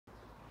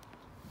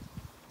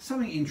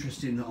Something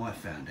interesting that I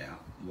found out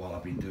while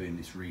I've been doing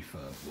this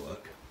refurb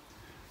work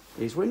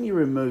is when you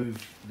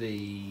remove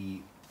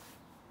the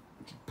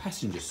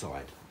passenger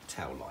side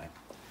tail light,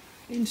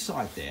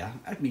 inside there,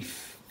 had me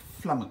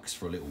flummoxed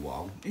for a little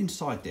while,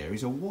 inside there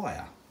is a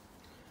wire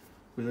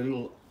with a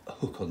little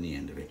hook on the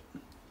end of it.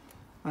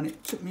 And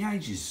it took me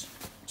ages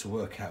to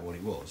work out what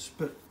it was,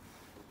 but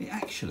it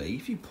actually,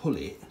 if you pull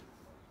it,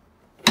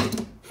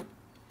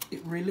 it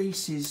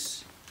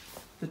releases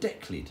the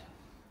deck lid.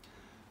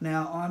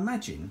 Now, I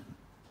imagine,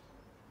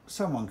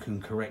 someone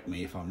can correct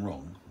me if I'm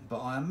wrong, but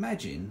I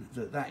imagine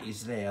that that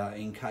is there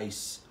in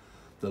case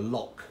the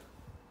lock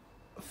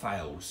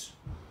fails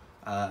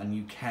and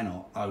you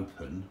cannot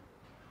open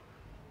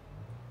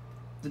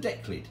the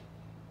deck lid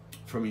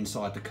from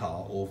inside the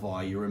car or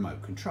via your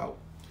remote control.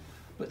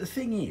 But the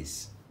thing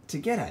is, to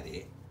get at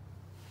it,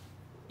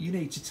 you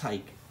need to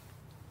take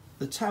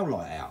the tail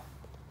light out.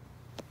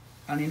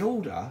 And in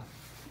order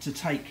to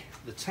take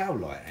the tail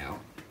light out,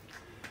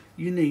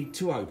 you need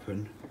to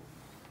open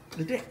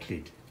the deck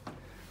lid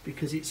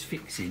because its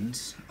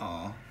fixings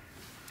are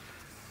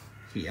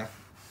here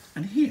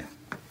and here.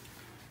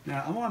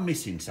 Now, am I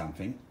missing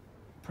something?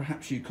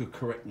 Perhaps you could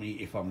correct me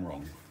if I'm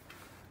wrong,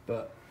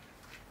 but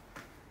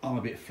I'm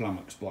a bit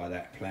flummoxed by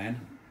that plan.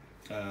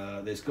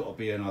 There's got to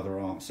be another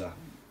answer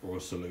or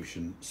a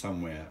solution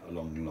somewhere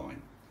along the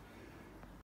line.